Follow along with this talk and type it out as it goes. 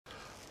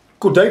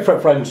Good day,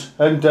 friends,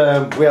 and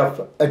we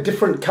have a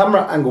different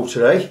camera angle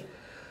today,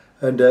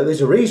 and there's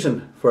a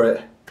reason for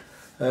it.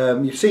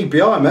 You see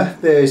behind me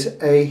there's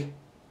a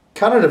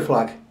Canada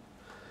flag,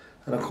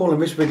 and I'm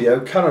calling this video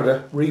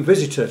Canada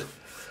Revisited.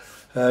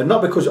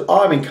 Not because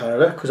I'm in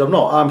Canada, because I'm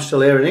not, I'm still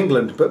here in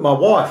England, but my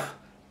wife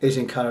is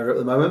in Canada at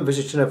the moment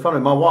visiting her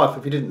family. My wife,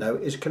 if you didn't know,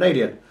 is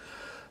Canadian.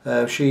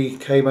 She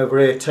came over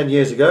here 10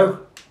 years ago,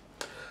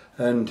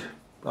 and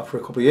after a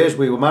couple of years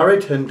we were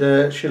married,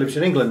 and she lives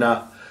in England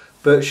now.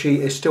 But she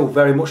is still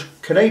very much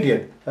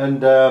Canadian,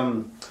 and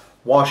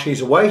while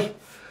she's away,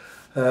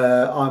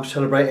 I'm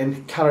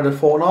celebrating Canada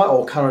fortnight,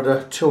 or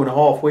Canada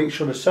 2.5 weeks,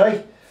 should I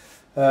say.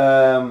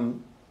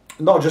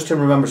 Not just in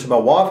remembrance of my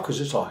wife, because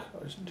it's like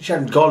she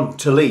hadn't gone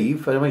to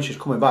leave. I mean, she's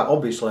coming back,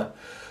 obviously,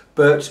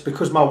 but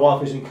because my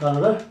wife is in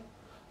Canada,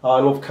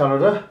 I love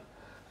Canada.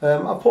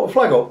 I put a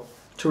flag up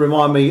to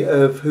remind me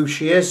of who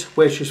she is,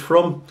 where she's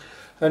from,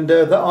 and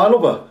that I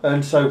love her.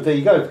 And so there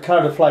you go, the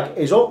Canada flag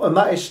is up and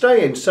that is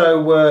staying.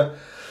 So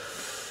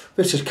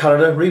this is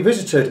Canada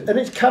Revisited, and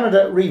it's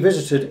Canada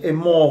Revisited in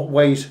more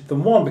ways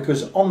than one,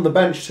 because on the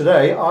bench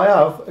today I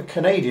have a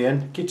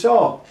Canadian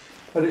guitar,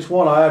 and it's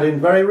one I had in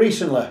very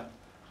recently,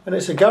 and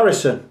it's a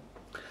Garrison.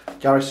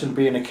 Garrison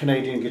being a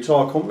Canadian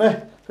guitar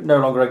company that no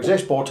longer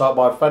exists, bought out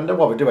by Fender.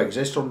 Well, we do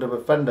exist under the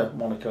Fender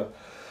moniker.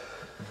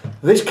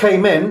 This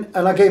came in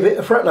and I gave it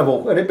a fret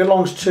level, and it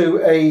belongs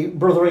to a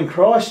brother in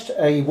Christ,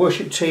 a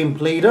worship team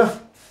leader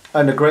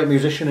and a great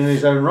musician in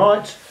his own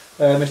right,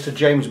 Mr.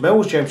 James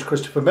Mills, James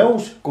Christopher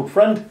Mills, good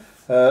friend,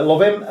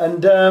 love him.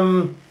 And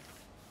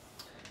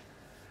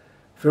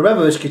if you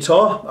remember this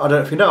guitar, I don't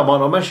know if you know, I might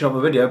not mention it on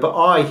the video, but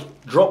I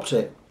dropped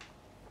it,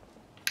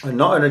 and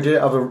not only did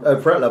it have a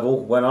fret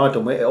level when I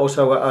done it, it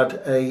also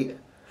had a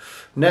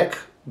neck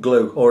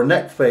glue or a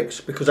neck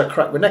fix, because I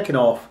cracked the neck in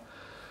half.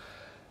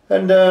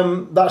 And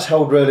that's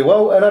held really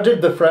well, and I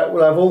did the fret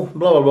level,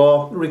 blah blah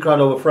blah, reground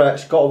all the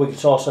frets, got all the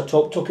guitar set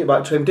up, took it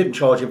back to him, didn't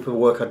charge him for the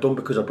work I'd done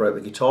because I broke the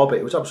guitar, but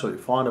it was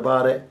absolutely fine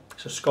about it.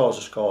 So scars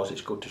are scars,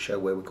 it's good to show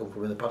where we come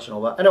from in the past and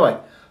all that. Anyway,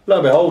 lo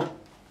and behold,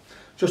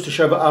 just to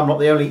show that I'm not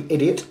the only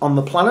idiot on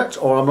the planet,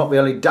 or I'm not the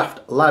only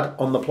daft lad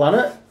on the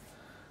planet,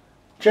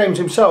 James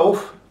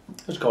himself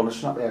has gone and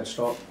snapped the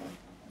headstock.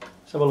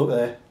 Let's have a look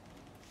there.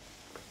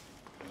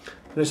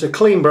 And it's a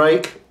clean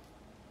break,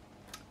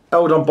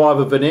 held on by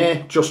the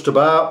veneer just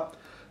about,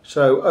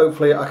 so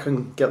hopefully I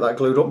can get that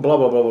glued up, blah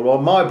blah blah blah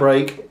blah. My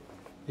brake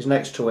is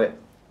next to it,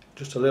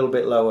 just a little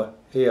bit lower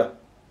here,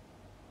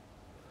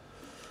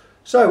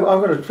 so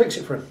I'm going to fix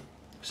it for him.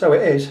 So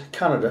it is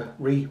Canada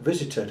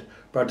Revisited,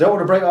 but I don't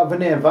want to break that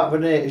veneer. That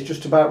veneer is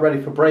just about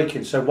ready for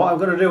breaking, so what I'm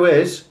going to do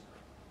is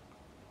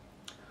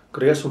I'm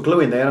going to get some glue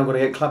in there, and I'm going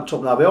to get clamped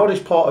up. Now the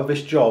hardest part of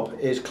this job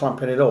is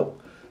clamping it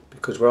up,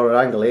 because we're on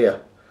an angle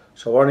here,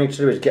 so what I need to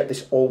do is get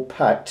this all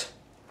packed.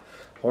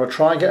 I want to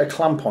try and get a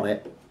clamp on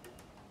it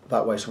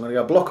that way, so I'm going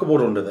to get a block of wood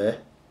under there,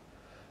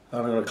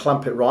 and I'm going to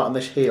clamp it right on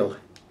this heel,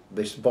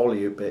 this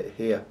volute bit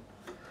here.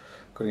 I'm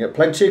going to get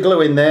plenty of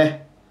glue in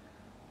there,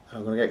 and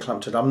I'm going to get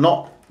clamped in. I'm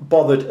not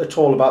bothered at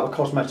all about the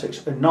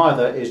cosmetics, and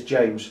neither is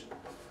James.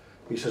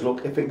 He says,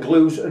 look, if it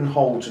glues and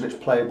holds and it's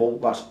playable,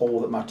 that's all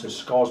that matters.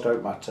 Scars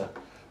don't matter,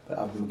 but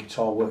having the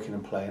guitar working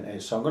and playing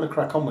is. So I'm going to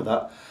crack on with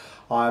that.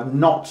 I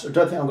don't think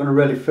I'm going to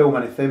really film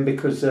anything,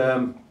 because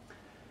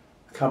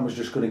the camera's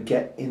just going to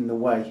get in the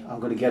way.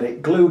 I'm going to get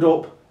it glued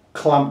up,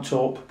 clamped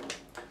up,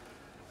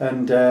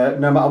 and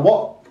no matter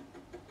what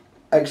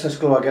excess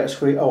glue I get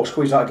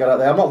squeeze out, get out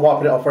there, I'm not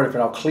wiping it off or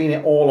anything. I'll clean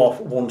it all off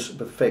once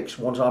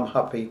I'm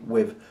happy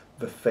with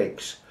the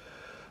fix,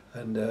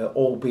 and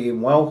all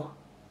being well,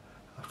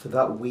 after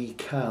that we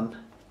can,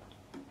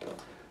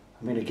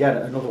 I mean, again,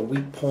 another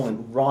weak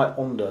point right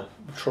under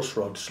the truss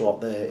rod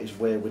slot there is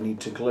where we need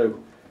to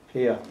glue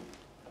here.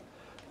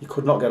 You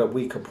could not get a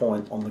weaker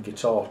point on the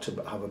guitar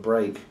to have a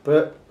break,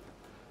 but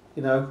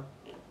you know,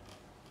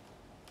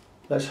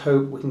 let's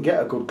hope we can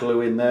get a good glue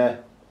in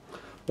there.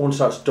 Once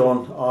that's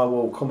done, I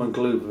will come and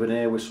glue the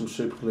veneer with some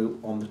super glue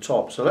on the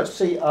top. So let's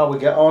see how we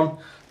get on.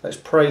 Let's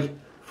pray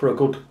for a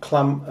good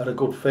clamp and a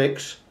good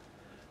fix,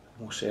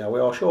 and we'll see how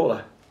we are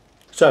shortly.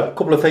 So a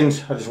couple of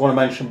things I just want to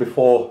mention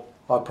before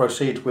I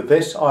proceed with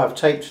this. I have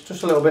taped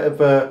just a little bit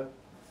of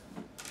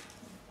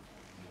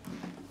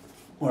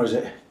what is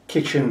it,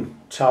 kitchen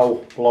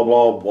towel, blah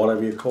blah,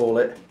 whatever you call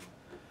it,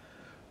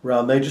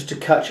 around there, just to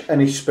catch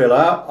any spill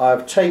out.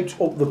 I've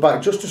taped up the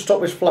back just to stop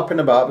this flapping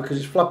about, because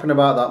it's flapping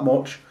about that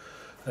much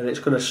and it's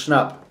going to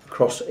snap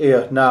across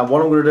here. Now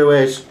what I'm going to do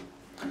is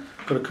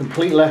I'm going to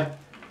completely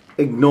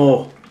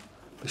ignore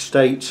the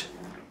state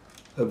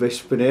of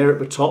this veneer at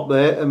the top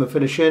there and the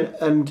finishing,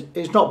 and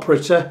it's not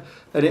pretty,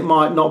 and it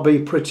might not be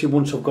pretty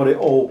once I've got it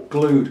all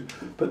glued,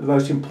 but the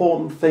most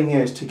important thing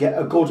is to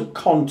get a good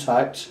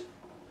contact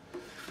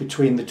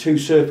between the two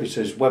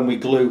surfaces when we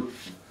glue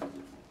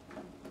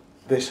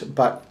this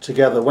back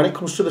together. When it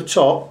comes to the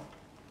top,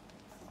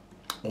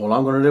 all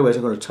I'm going to do is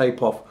I'm going to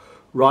tape off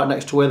right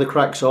next to where the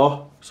cracks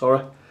are.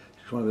 Sorry,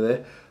 just over there.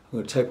 I'm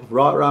going to tape off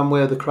right around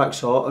where the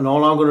cracks are, and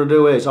all I'm going to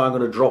do is I'm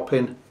going to drop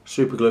in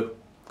super glue.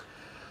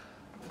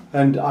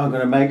 and I'm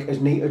going to make as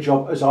neat a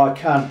job as I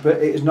can. But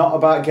it is not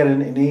about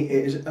getting it neat,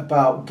 it is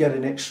about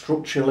getting it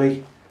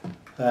structurally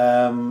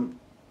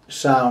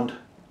sound,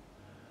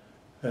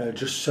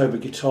 just so the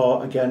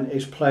guitar again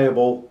is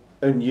playable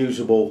and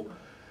usable.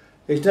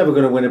 It's never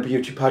going to win a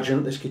beauty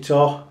pageant, this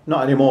guitar,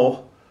 not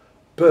anymore,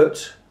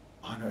 but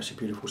I know it's a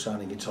beautiful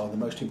sounding guitar. The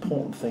most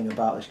important thing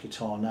about this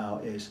guitar now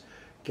is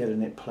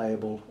getting it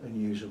playable and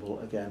usable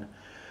again.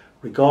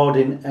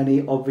 Regarding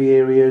any of the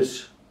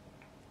areas,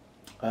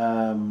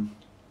 the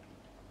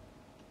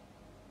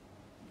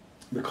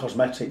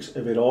cosmetics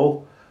of it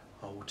all,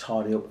 I will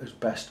tidy up as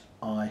best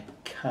I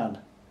can,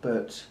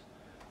 but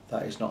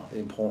that is not the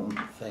important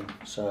thing.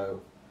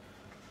 So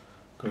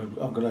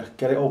I'm going to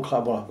get it all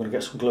clamped. Well, I'm going to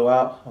get some glue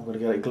out, I'm going to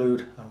get it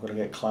glued, I'm going to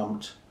get it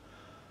clamped,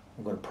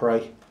 I'm going to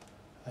pray,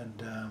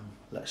 and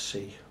let's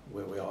see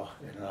where we are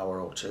in an hour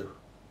or two.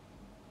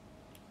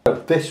 So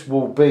this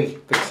will be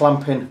the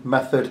clamping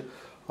method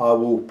I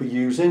will be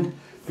using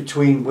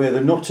between where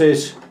the nut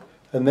is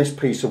and this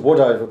piece of wood.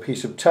 I have a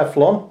piece of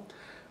Teflon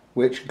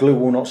which glue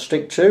will not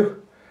stick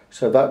to,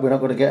 so that we're not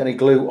going to get any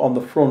glue on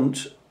the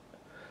front,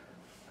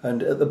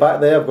 and at the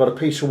back there I've got a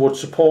piece of wood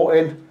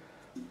supporting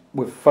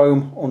with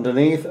foam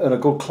underneath and a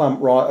good clamp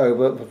right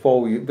over the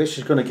volume. This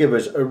is going to give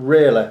us a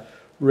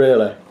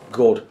really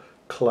good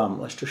clamp.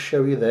 Let's just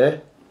show you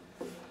there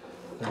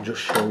and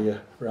just show you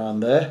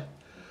around there.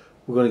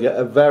 We're going to get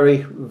a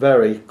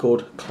very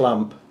good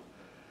clamp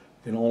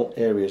in all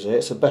areas here.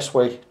 It's the best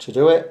way to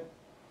do it.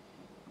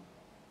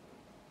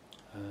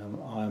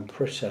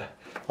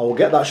 I will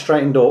get that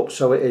straightened up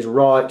so it is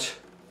right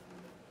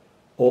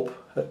up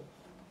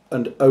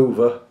and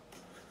over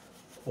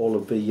all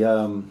of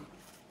the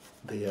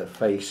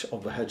face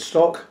of the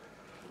headstock,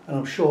 and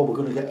I'm sure we're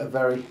going to get a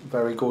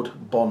very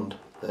good bond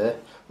there.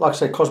 Like I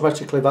say,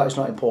 cosmetically that is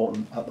not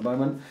important at the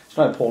moment. It's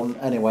not important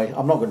anyway.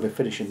 I'm not going to be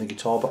finishing the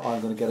guitar, but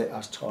I'm going to get it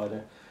as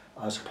tidy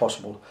as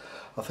possible.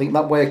 I think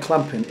that way of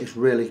clamping is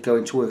really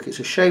going to work. It's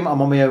a shame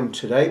I'm on my own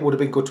today. It would have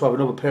been good to have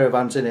another pair of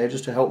hands in here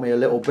just to help me a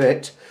little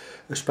bit,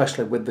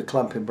 especially with the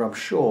clamping, but I'm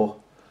sure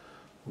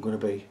I'm going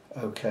to be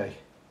okay.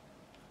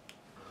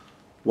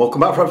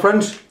 Welcome back,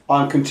 friends.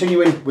 I'm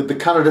continuing with the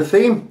Canada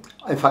theme.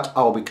 In fact,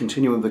 I'll be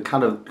continuing the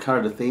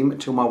Canada theme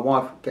until my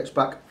wife gets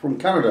back from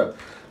Canada.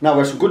 Now,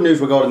 there's some good news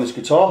regarding this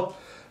guitar.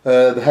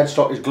 The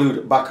headstock is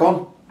glued back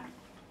on.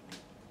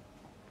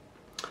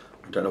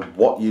 I don't know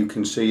what you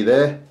can see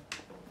there.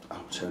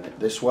 I'll turn it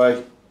this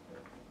way.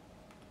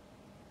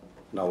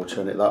 Now we'll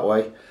turn it that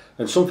way.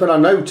 And something I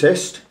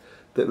noticed,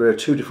 that there are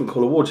two different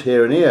colour woods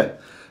here and here.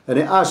 And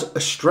it has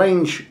a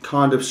strange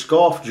kind of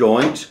scarf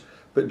joint,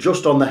 but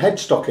just on the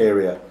headstock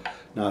area.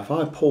 Now if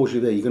I pause you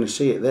there, you're going to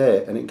see it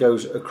there, and it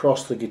goes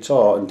across the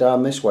guitar and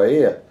down this way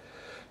here.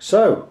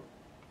 So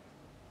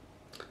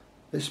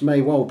this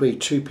may well be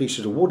two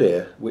pieces of wood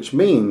here, which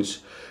means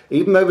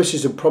even though this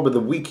is probably the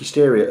weakest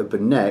area of the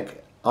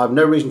neck, I have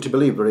no reason to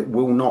believe that it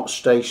will not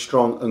stay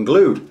strong and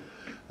glued,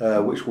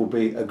 which will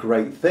be a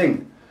great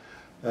thing.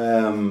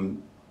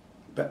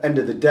 But end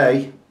of the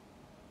day,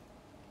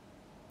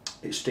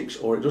 it sticks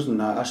or it doesn't.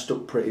 Now, that's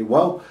stuck pretty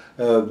well.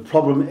 The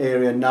problem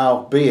area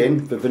now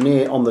being the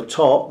veneer on the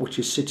top, which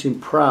is sitting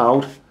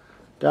proud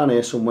down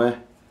here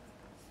somewhere.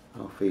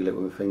 I'll feel it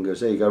with my fingers.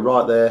 There you go,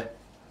 right there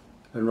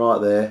and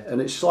right there, and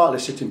it's slightly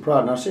sitting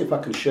proud. Now see if I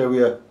can show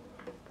you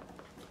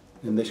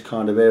in this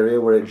kind of area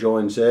where it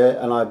joins there,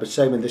 and I've been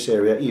same in this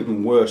area,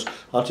 even worse.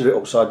 I had to do it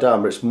upside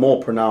down, but it's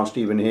more pronounced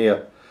even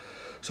here.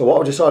 So what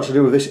I've decided to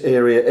do with this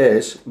area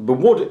is, the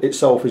wood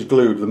itself is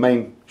glued, the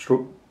main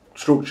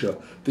structure.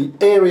 The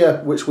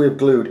area which we've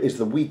glued is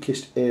the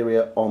weakest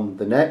area on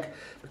the neck,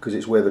 because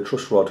it's where the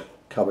truss rod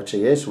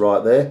cavity is,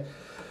 right there.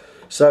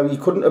 So you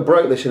couldn't have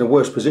broke this in a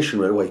worse position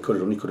really. Well, you could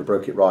have done, you could have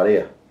broke it right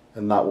here,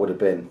 and that would have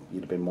been,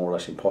 you'd have been more or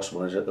less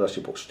impossible unless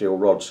you put steel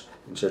rods,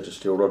 inserted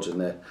steel rods in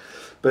there.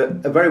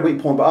 But a very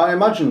weak point, but I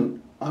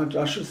imagine,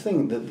 I should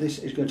think that this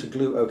is going to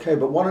glue okay.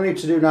 But what I need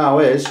to do now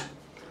is, I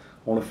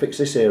want to fix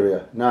this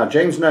area. Now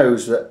James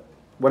knows that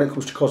when it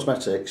comes to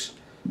cosmetics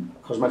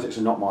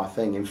are not my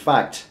thing. In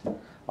fact,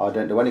 I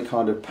don't do any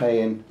kind of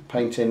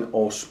painting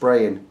or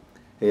spraying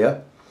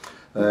here.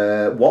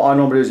 What I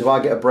normally do is if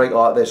I get a break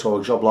like this or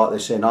a job like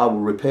this in, I will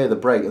repair the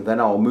break and then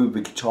I'll move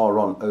the guitar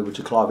on over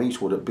to Clive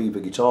Eastwood at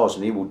Beaver Guitars,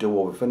 and he will do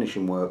all the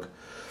finishing work.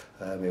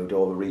 He'll do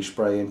all the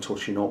respraying,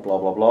 touching up, blah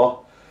blah blah.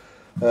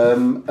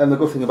 And the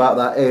good thing about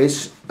that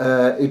is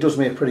he does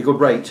me a pretty good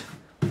rate,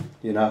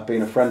 you know,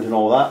 being a friend and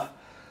all that.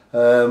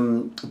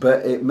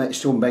 But it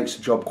still makes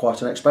the job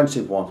quite an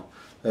expensive one.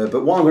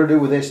 But what I'm going to do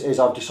with this is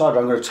I've decided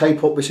I'm going to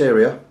tape up this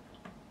area,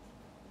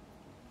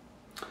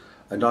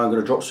 and I'm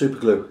going to drop super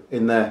glue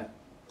in there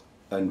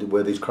and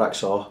where these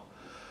cracks are,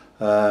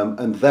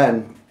 and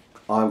then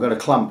I'm going to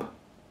clamp.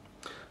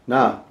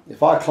 Now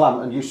if I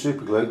clamp and use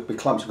super glue, the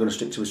clamps are going to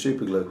stick to the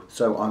super glue,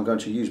 so I'm going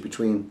to use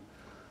between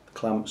the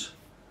clamps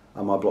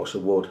and my blocks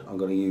of wood, I'm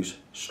going to use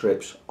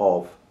strips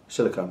of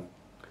silicone.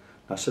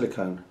 Now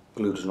silicone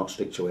glue does not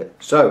stick to it,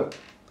 so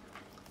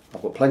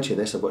I've got plenty of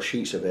this, I've got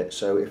sheets of it.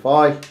 So if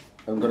I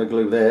am going to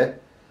glue there,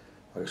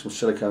 I've got some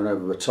silicone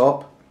over the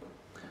top,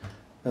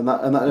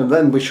 and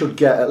then we should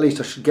get, at least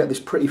I should get this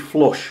pretty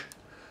flush,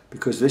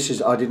 because this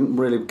is, I didn't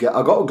really get,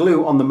 I got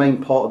glue on the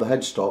main part of the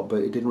headstock, but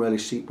it didn't really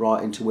seep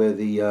right into where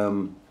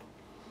the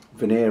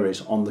veneer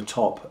is on the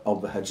top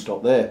of the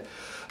headstock there.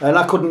 And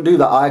I couldn't do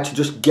that. I had to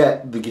just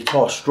get the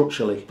guitar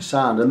structurally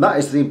sound, and that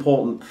is the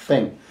important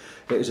thing.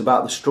 It is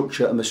about the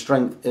structure and the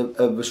strength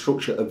of the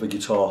structure of the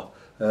guitar.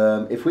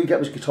 If we get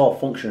this guitar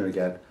functioning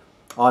again,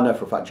 I know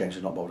for a fact James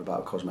is not bothered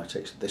about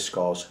cosmetics. This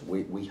scars,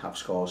 we have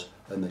scars,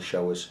 and they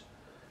show us,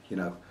 you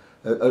know,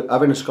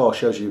 having a scar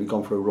shows you you've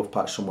gone through a rough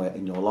patch somewhere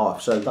in your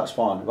life, so that's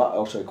fine. That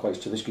also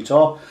equates to this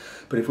guitar.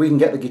 But if we can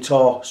get the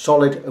guitar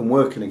solid and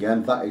working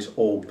again, that is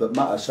all that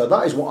matters. So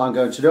that is what I'm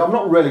going to do. I'm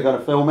not really going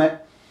to film it.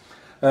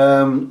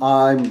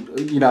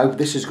 You know,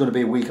 this is going to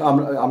be a week.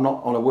 I'm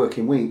not on a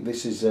working week.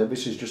 This is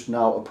just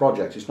now a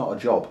project. It's not a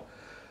job.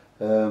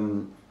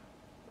 And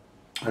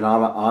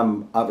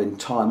I'm having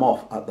time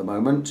off at the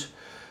moment.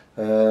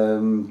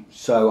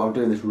 So I'm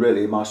doing this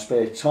really in my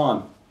spare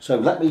time. So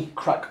let me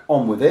crack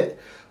on with it.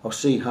 I'll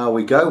see how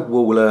we go.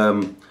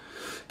 We'll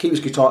keep this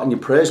guitar in your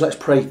prayers. Let's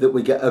pray that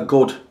we get a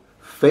good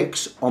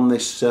fix on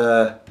this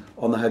on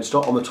the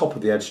headstock, on the top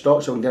of the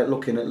headstock, so we can get it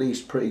looking at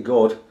least pretty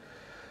good.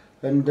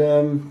 And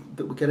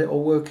that we get it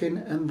all working,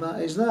 and that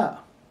is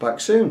that.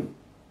 Back soon.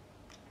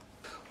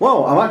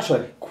 Well, I'm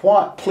actually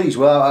quite pleased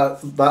with how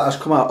that has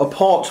come out,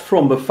 apart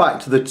from the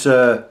fact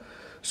that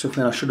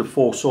something I should have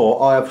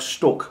foresaw, I have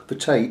stuck the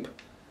tape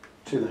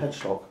to the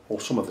headstock, or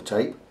some of the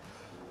tape,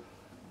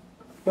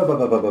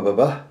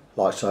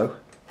 like so.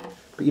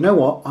 But you know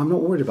what, I'm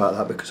not worried about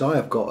that, because I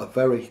have got a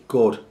very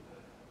good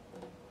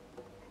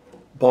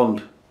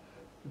bond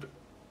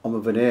on the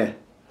veneer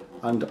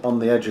and on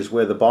the edges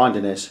where the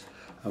binding is.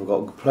 I've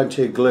got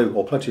plenty of glue,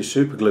 or plenty of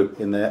super glue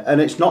in there,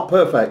 and it's not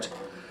perfect,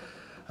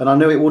 and I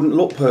knew it wouldn't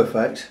look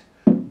perfect,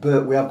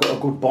 but we have got a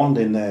good bond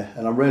in there,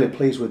 and I'm really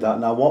pleased with that.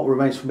 Now what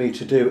remains for me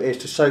to do is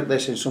to soak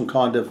this in some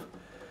kind of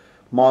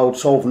mild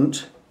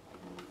solvent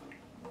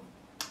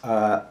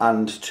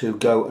and to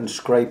go and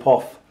scrape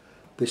off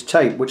this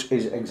tape, which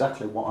is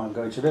exactly what I'm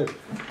going to do.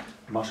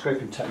 My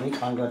scraping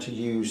technique, I'm going to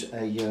use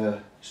a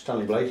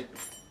Stanley blade,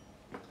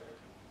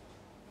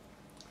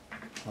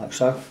 like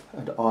so,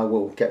 and I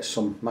will get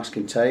some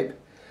masking tape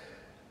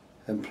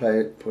and put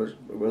a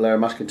layer of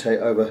masking tape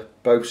over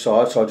both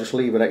sides, so I'll just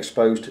leave an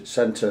exposed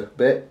centre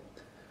bit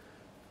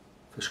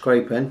for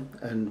scraping,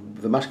 and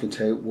the masking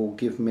tape will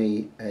give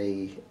me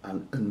an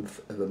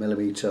 1/8 of a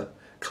millimetre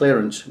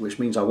clearance, which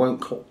means I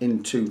won't cut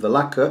into the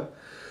lacquer,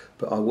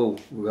 but I will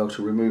be able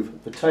to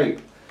remove the tape.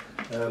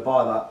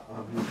 By that,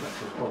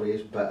 it probably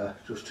is better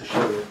just to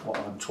show you what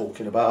I'm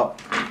talking about.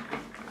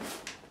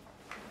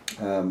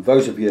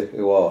 Those of you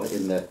who are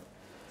in the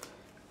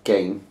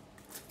game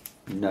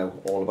know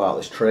all about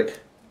this trick.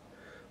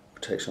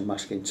 We'll take some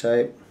masking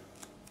tape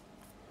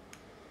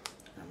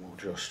and we'll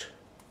just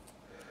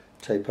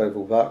tape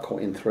over that,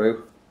 cutting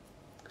through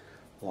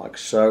like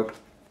so,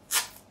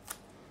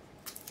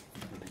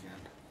 and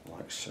again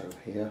like so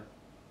here,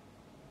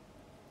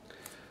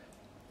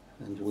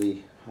 and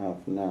we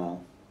have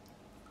now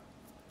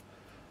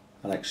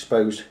an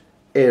exposed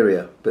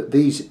area, but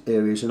these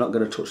areas are not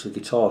going to touch the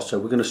guitar, so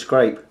we're going to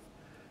scrape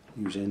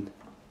using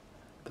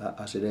that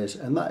as it is,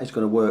 and that is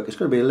going to work. It's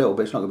going to be a little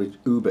bit, it's not going to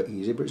be uber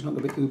easy, but it's not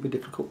going to be uber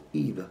difficult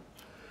either.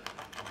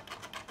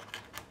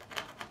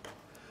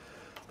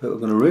 But we're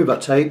going to remove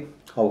that tape.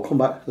 I will come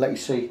back, let you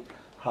see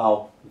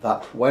how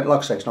that went. Like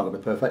I say, it's not going to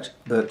be perfect,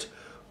 but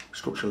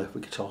structurally the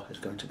guitar is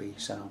going to be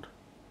sound.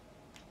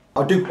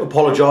 I do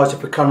apologise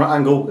if the camera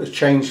angle has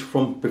changed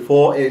from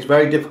before. It's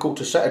very difficult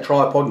to set a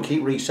tripod and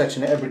keep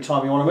resetting it every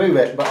time you want to move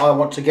it, but I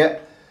want to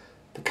get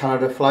the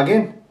Canada flag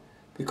in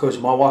because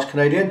my wife's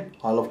Canadian,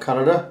 I love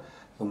Canada,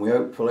 and we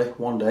hopefully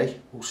one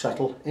day will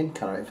settle in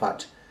Canada. In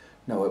fact,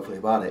 no hopefully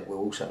about it, we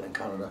will settle in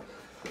Canada.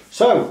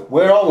 So,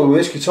 where are we with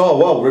this guitar?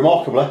 Well,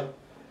 remarkably,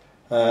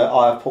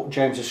 I have put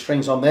James's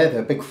strings on there.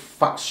 They're a big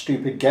fat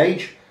stupid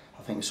gauge.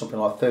 I think it's something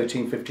like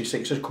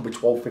 1356s, could be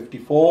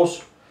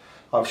 1254s.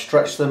 I've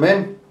stretched them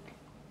in,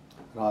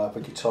 and I have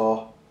the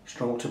guitar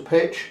strung up to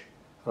pitch,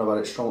 and I've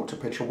had it strung up to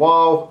pitch a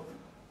while,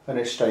 and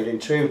it's stayed in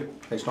tune.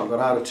 It's not gone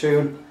out of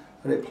tune,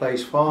 and it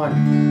plays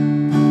fine.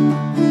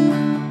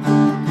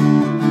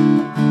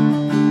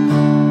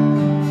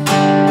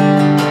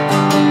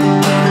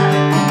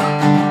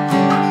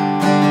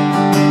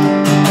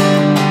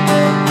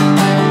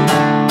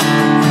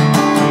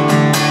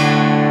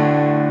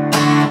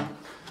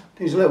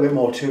 Needs a little bit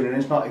more tuning,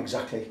 it's not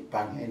exactly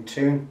bang in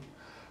tune.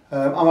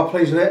 Am I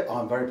pleased with it?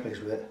 I'm very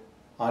pleased with it.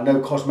 I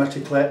know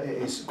cosmetically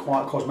it is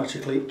quite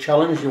cosmetically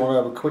challenged. You want to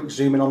have a quick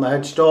zoom in on the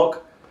headstock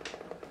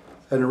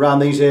and around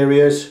these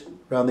areas,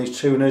 around these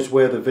tuners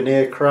where the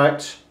veneer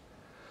cracked,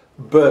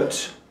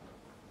 but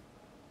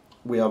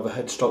we have the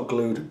headstock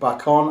glued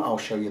back on. I'll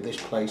show you this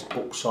place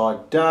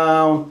upside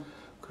down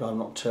because I'm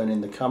not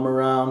turning the camera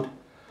around,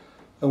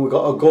 and we've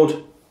got a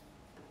good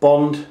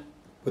bond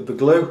with the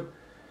glue,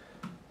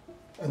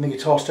 and the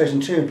guitar stays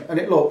in tune, and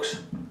it looks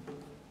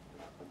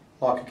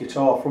like a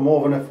guitar from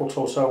more than a foot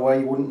or so away.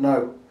 You wouldn't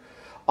know.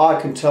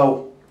 I can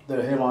tell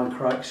the hairline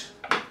cracks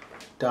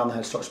down the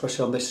headstock,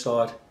 especially on this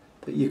side.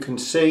 But you can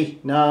see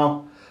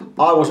now,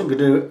 I wasn't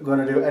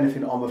going to do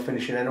anything on the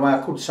finishing anyway.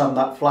 I could sand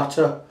that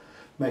flatter,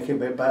 make it a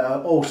bit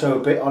better. Also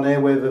a bit on here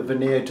where the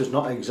veneer does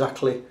not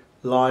exactly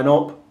line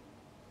up.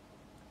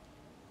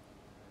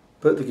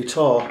 But the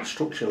guitar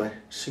structurally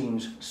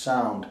seems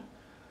sound.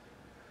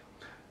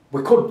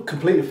 We could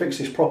completely fix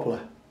this properly.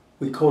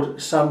 We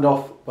could sand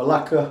off the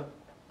lacquer,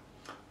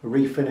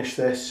 refinish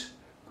this,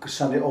 we could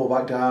sand it all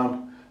back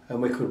down,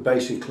 and we could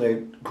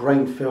basically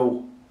grain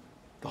fill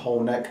the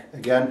whole neck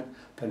again,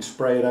 then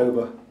spray it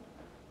over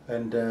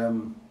and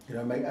you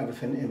know, make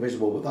everything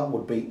invisible. But that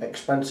would be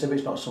expensive.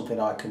 It's not something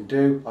I can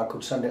do. I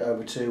could send it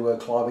over to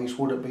Clive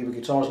Eastwood at Beaver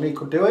Guitars and he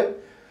could do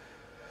it.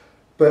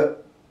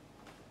 But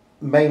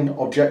main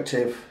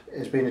objective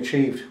is being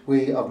achieved.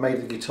 We have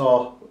made the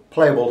guitar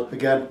playable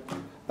again,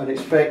 and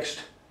it's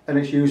fixed and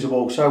it's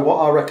usable. So what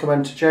I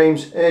recommend to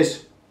James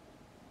is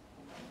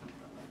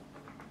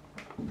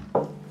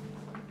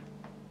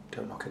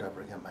don't knock it over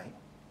again, mate.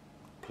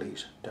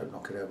 Please don't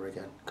knock it over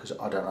again, because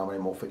I don't know how many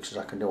more fixes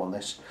I can do on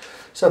this.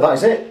 So that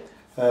is it.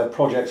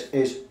 Project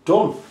is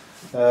done.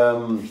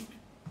 And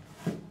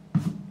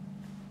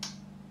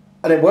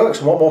it works,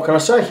 and what more can I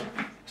say?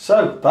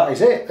 So that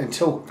is it.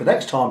 Until the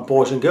next time,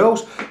 boys and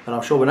girls, and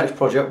I'm sure the next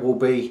project will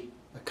be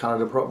a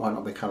Canada, might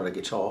not be a Canada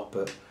guitar,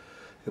 but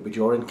it'll be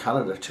during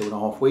Canada,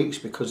 2.5 weeks,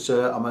 because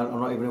I'm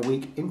not even a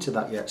week into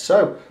that yet.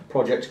 So,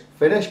 project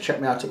finished.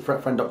 Check me out at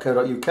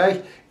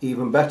fretfriend.co.uk.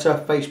 Even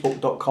better,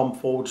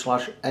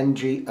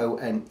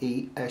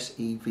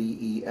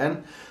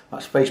 facebook.com/NGONESEVEN.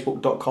 That's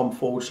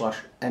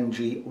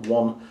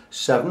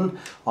facebook.com/NG17.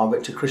 I'm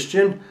Victor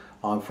Christian.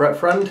 I'm Fret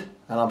Friend,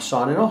 and I'm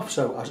signing off.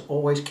 So, as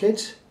always,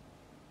 kids,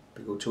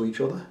 be good to each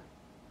other,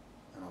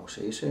 and I will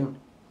see you soon.